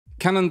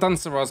Cannon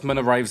Dancer Osman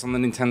arrives on the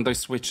Nintendo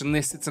Switch, and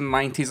it's a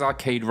 90s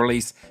arcade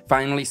release,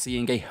 finally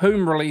seeing a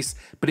home release,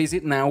 but is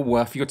it now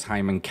worth your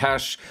time and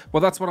cash? Well,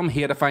 that's what I'm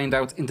here to find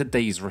out in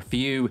today's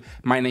review.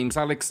 My name's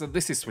Alex,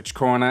 this is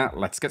SwitchCorner,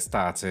 let's get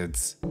started.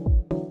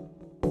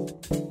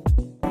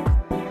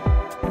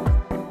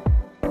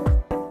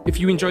 If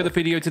you enjoy the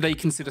video today,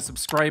 consider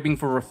subscribing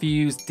for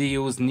reviews,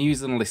 deals,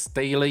 news and lists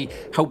daily,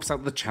 helps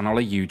out the channel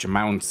a huge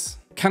amount.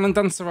 Cannon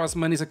Dancer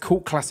Osman is a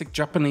cult classic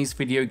Japanese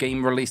video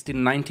game released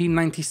in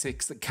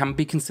 1996 that can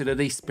be considered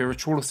a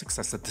spiritual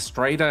successor to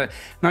Strider.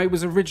 Now, it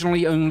was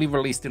originally only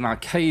released in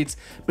arcades,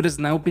 but has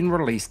now been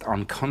released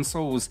on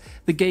consoles.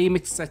 The game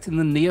is set in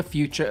the near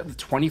future of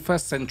the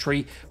 21st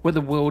century, where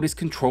the world is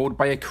controlled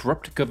by a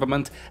corrupt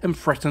government and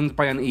threatened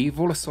by an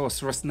evil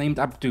sorceress named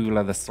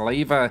Abdullah the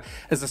Slaver.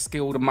 As a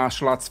skilled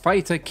martial arts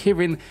fighter,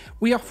 Kirin,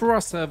 we offer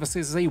our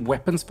services as a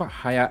weapons for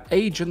hire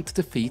agent to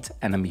defeat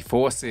enemy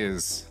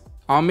forces.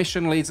 Our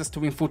mission leads us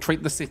to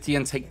infiltrate the city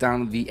and take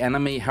down the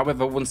enemy.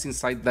 However, once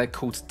inside their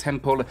cult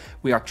temple,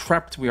 we are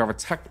trapped, we are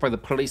attacked by the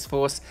police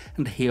force,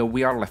 and here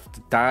we are left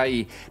to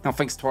die. Now,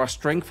 thanks to our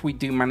strength, we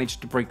do manage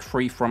to break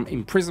free from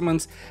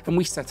imprisonment, and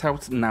we set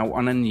out now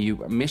on a new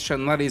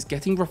mission, that is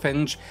getting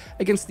revenge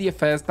against the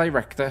affairs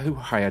director who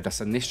hired us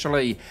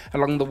initially.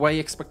 Along the way,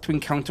 expect to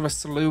encounter a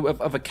slew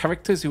of other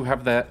characters who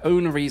have their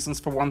own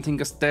reasons for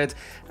wanting us dead,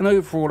 and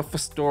overall for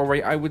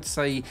story, I would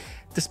say,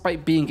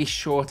 despite being a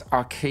short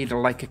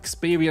arcade-like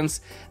experience,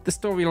 the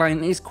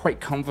storyline is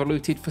quite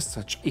convoluted for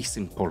such a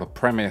simple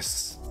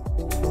premise.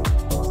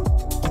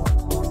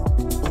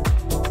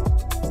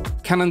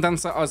 Cannon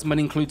Dancer Osman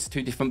includes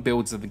two different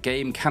builds of the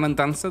game: Cannon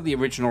Dancer, the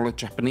original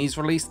Japanese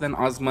release, then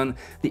Osman,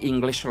 the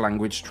English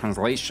language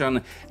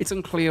translation. It's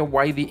unclear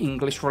why the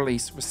English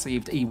release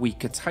received a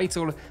weaker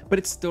title, but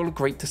it's still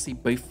great to see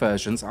both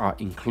versions are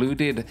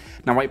included.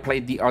 Now, I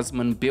played the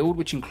Osman build,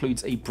 which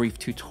includes a brief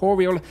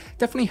tutorial,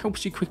 definitely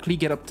helps you quickly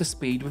get up to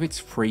speed with its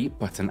free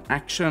button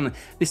action.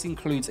 This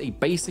includes a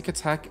basic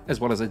attack as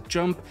well as a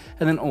jump,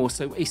 and then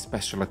also a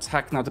special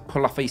attack. Now, to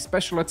pull off a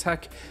special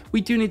attack,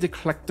 we do need to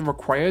collect the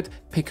required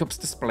pickups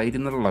displayed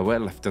in the lower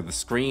left of the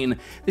screen.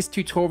 This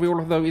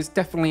tutorial, though, is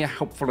definitely a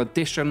helpful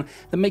addition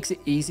that makes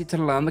it easy to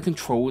learn the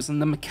controls and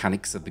the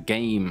mechanics of the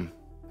game.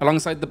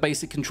 Alongside the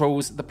basic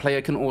controls, the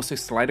player can also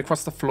slide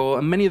across the floor,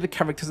 and many of the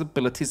characters'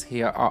 abilities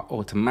here are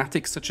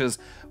automatic, such as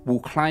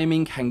wall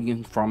climbing,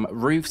 hanging from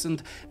roofs,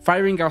 and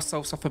firing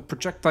ourselves off of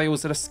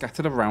projectiles that are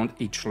scattered around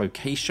each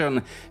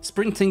location.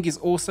 Sprinting is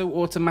also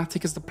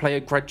automatic as the player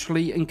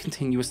gradually and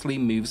continuously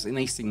moves in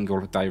a single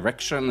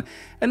direction.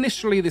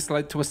 Initially, this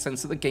led to a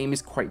sense that the game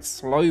is quite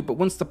slow, but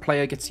once the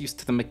player gets used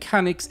to the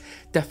mechanics,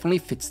 definitely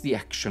fits the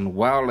action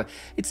well.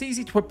 It's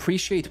easy to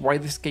appreciate why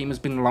this game has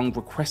been long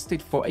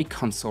requested for a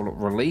console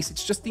release.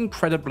 It's just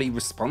incredibly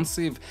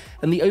responsive,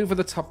 and the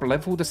over-the-top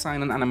level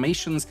design and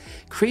animations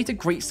create a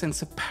great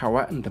sense of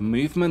power and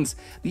movement.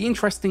 The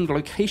interesting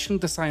location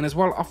design as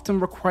well often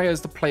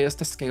requires the players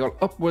to scale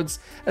upwards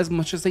as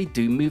much as they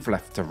do move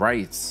left to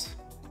right.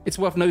 It's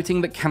worth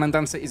noting that Cannon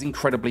Dancer is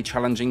incredibly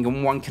challenging,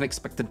 and one can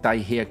expect to die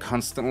here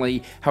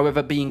constantly.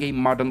 However, being a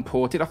modern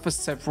port, it offers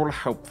several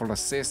helpful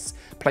assists.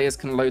 Players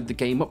can load the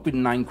game up with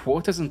 9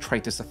 quarters and try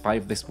to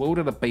survive this world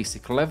at a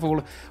basic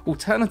level.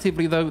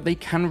 Alternatively though, they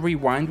can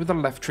rewind with the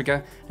left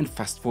trigger and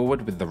fast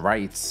forward with the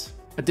right.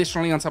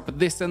 Additionally, on top of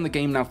this, then, the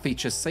game now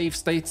features save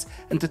states,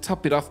 and to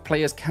top it off,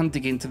 players can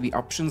dig into the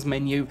options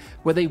menu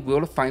where they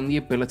will find the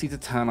ability to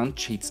turn on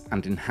cheats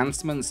and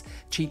enhancements.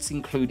 Cheats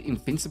include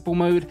invincible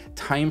mode,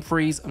 time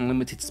freeze,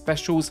 unlimited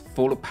specials,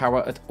 full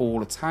power at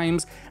all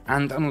times,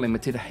 and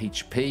unlimited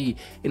HP.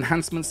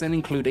 Enhancements then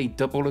include a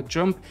double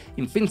jump,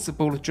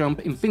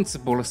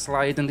 invincible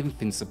slide, and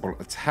invincible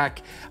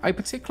attack. I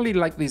particularly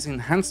like these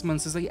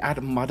enhancements as they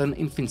add modern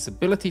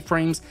invincibility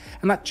frames,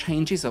 and that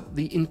changes up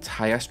the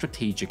entire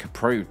strategic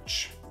approach.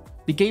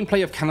 The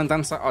gameplay of Cannon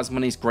Dancer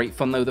Osman is great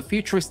fun, though the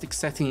futuristic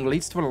setting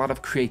leads to a lot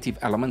of creative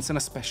elements, and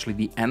especially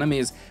the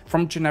enemies,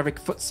 from generic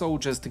foot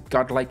soldiers to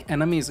godlike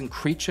enemies and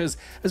creatures,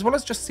 as well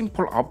as just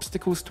simple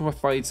obstacles to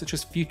avoid, such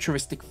as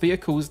futuristic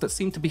vehicles that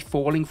seem to be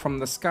falling from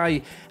the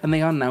sky and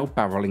they are now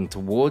barreling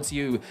towards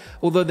you.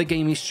 Although the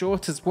game is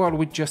short as well,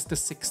 with just the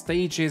 6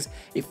 stages,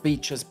 it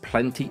features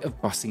plenty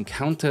of boss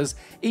encounters,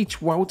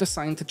 each well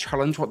designed to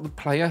challenge what the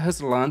player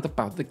has learned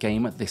about the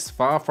game this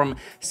far, from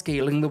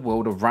scaling the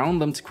world around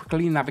them to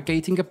quickly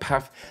navigating a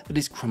path that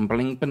is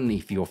crumbling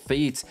beneath your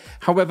feet.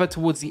 However,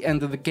 towards the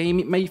end of the game,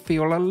 it may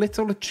feel a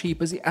little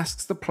cheap as it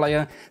asks the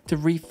player to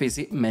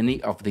revisit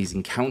many of these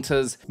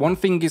encounters. One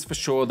thing is for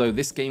sure though,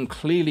 this game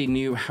clearly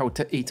knew how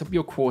to eat up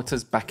your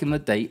quarters back in the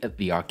day at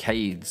the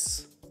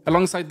arcades.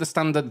 Alongside the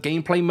standard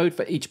gameplay mode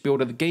for each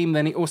build of the game,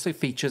 then it also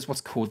features what's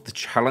called the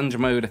challenge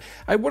mode.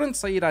 I wouldn't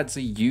say it adds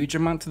a huge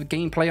amount to the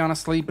gameplay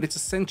honestly, but it's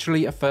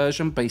essentially a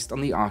version based on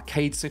the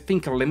arcade, so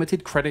think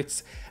limited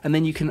credits, and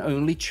then you can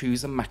only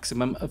choose a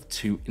maximum of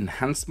 2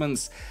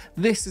 enhancements.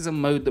 This is a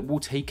mode that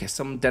will take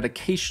some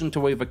dedication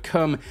to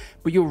overcome,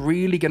 but you're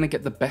really going to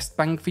get the best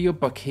bang for your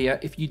buck here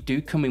if you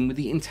do come in with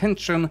the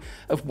intention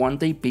of one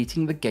day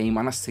beating the game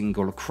on a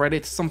single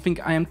credit,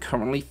 something I am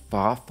currently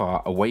far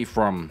away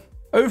from.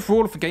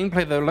 Overall for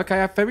gameplay though, look, I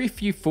have very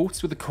few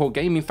faults with the core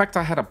game. In fact,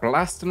 I had a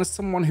blast, and as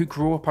someone who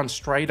grew up on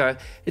Strider,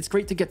 it's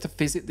great to get to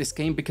visit this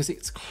game because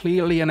it's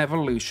clearly an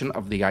evolution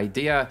of the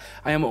idea.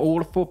 I am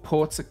all for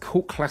ports of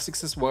cult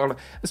classics as well,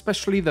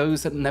 especially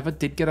those that never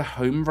did get a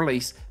home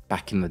release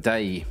back in the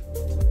day.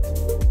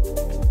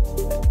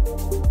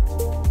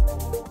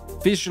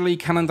 Visually,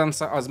 Cannon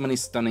Dancer Osman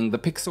is stunning. The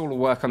pixel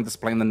work on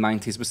display in the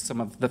 90s was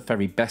some of the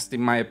very best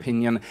in my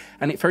opinion,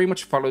 and it very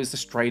much follows the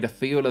Strider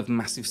feel of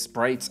massive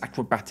sprites,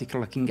 acrobatic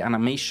looking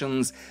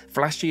animations,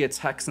 flashy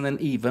attacks, and then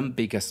even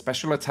bigger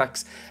special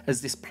attacks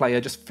as this player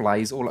just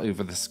flies all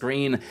over the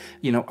screen.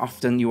 You know,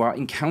 often you are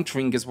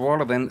encountering as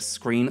well then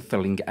screen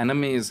filling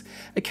enemies.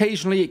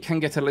 Occasionally it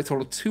can get a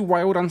little too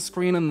wild on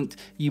screen and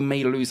you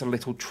may lose a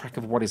little track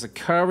of what is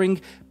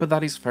occurring, but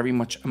that is very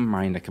much a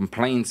minor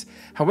complaint.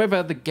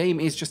 However, the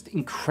game is just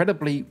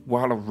incredibly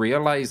well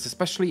realized,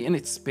 especially in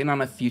its spin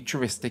on a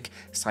futuristic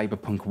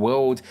cyberpunk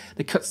world.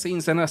 The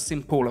cutscenes then are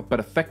simple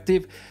but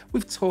effective,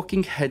 with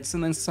talking heads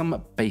and then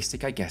some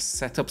basic, I guess,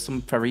 setup,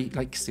 some very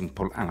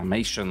simple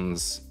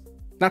animations.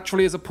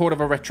 Naturally, as a port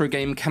of a retro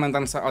game, Cannon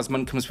Dancer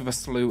Osman comes with a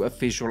slew of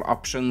visual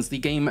options. The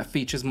game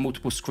features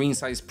multiple screen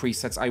size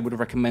presets. I would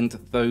recommend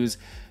those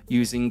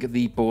using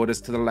the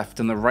borders to the left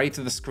and the right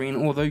of the screen,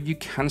 although you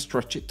can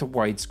stretch it to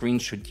widescreen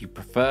should you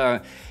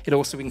prefer. It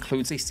also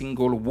includes a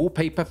single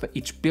wallpaper for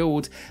each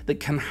build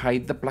that can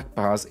hide the black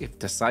bars if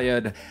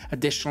desired.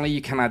 Additionally,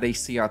 you can add a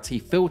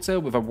CRT filter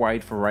with a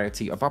wide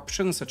variety of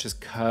options such as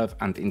curve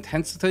and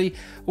intensity,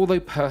 although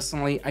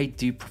personally I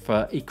do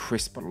prefer a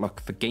crisp look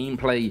for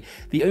gameplay.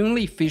 The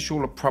only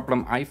visual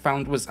problem I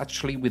found was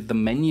actually with the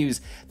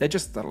menus. They're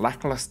just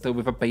lackluster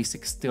with a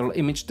basic still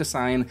image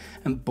design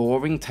and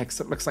boring text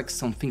that looks like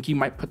something you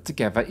might put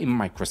together in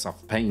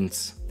Microsoft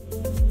Paint.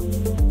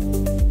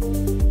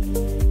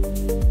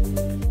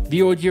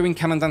 The audio in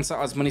Cannon Dancer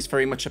Osman is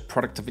very much a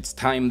product of its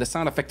time. The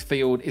sound effect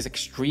field is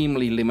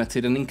extremely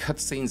limited, and in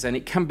cutscenes then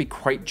it can be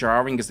quite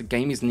jarring as the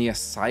game is near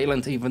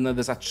silent even though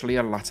there's actually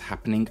a lot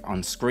happening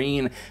on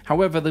screen.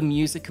 However, the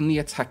music and the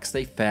attacks,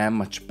 they fare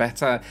much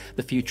better.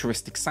 The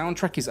futuristic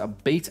soundtrack is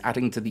upbeat,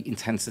 adding to the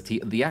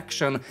intensity of the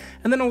action,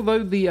 and then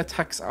although the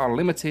attacks are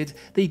limited,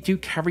 they do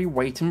carry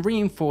weight and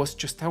reinforce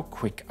just how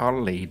quick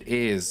our lead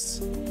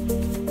is.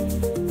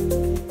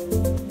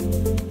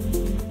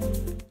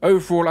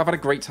 Overall, I've had a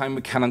great time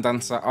with Cannon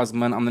Dancer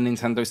Osman on the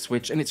Nintendo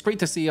Switch, and it's great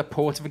to see a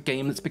port of a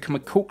game that's become a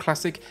cult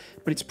classic,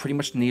 but it's pretty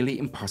much nearly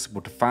impossible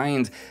to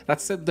find.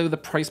 That said though, the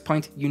price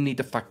point, you need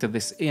to factor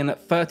this in.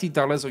 At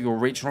 $30 or your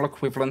regional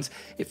equivalent,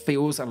 it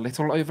feels a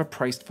little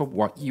overpriced for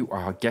what you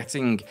are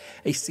getting.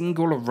 A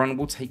single run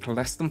will take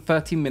less than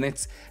 30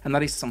 minutes, and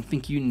that is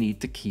something you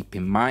need to keep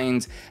in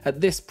mind.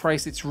 At this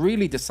price, it's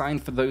really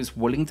designed for those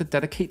willing to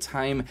dedicate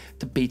time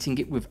to beating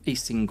it with a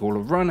single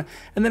run,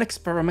 and then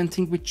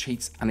experimenting with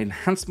cheats and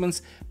enhancements,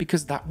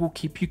 because that will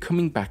keep you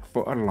coming back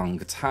for a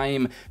longer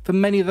time. For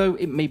many though,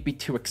 it may be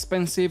too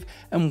expensive,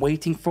 and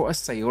waiting for a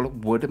sale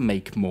would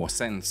make more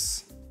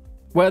sense.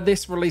 Where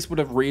this release would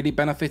have really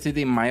benefited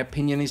in my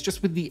opinion is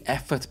just with the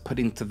effort put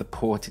into the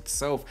port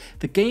itself.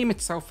 The game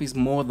itself is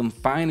more than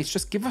fine, it's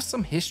just give us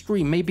some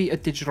history, maybe a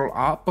digital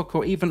art book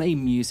or even a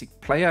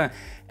music player.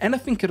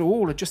 Anything at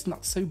all, just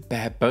not so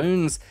bare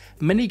bones.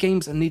 Many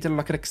games need to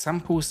look at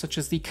examples such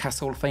as the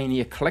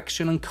Castlevania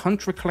collection and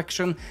Contra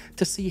collection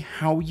to see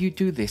how you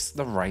do this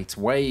the right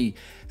way.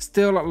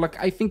 Still, look,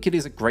 I think it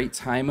is a great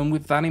time, and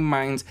with that in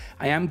mind,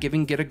 I am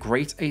giving it a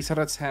great 8 out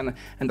of 10,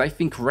 and I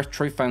think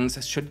retro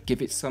fans should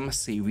give it some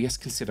serious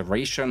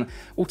consideration.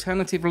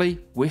 Alternatively,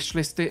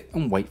 wishlist it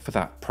and wait for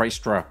that price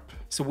drop.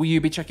 So will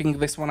you be checking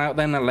this one out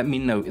then? And let me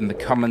know in the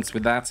comments.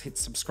 With that, hit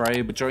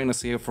subscribe, join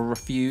us here for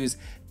reviews,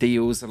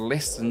 deals,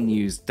 lists and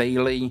news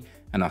daily,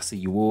 and I'll see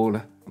you all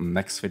on the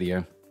next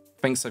video.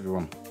 Thanks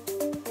everyone.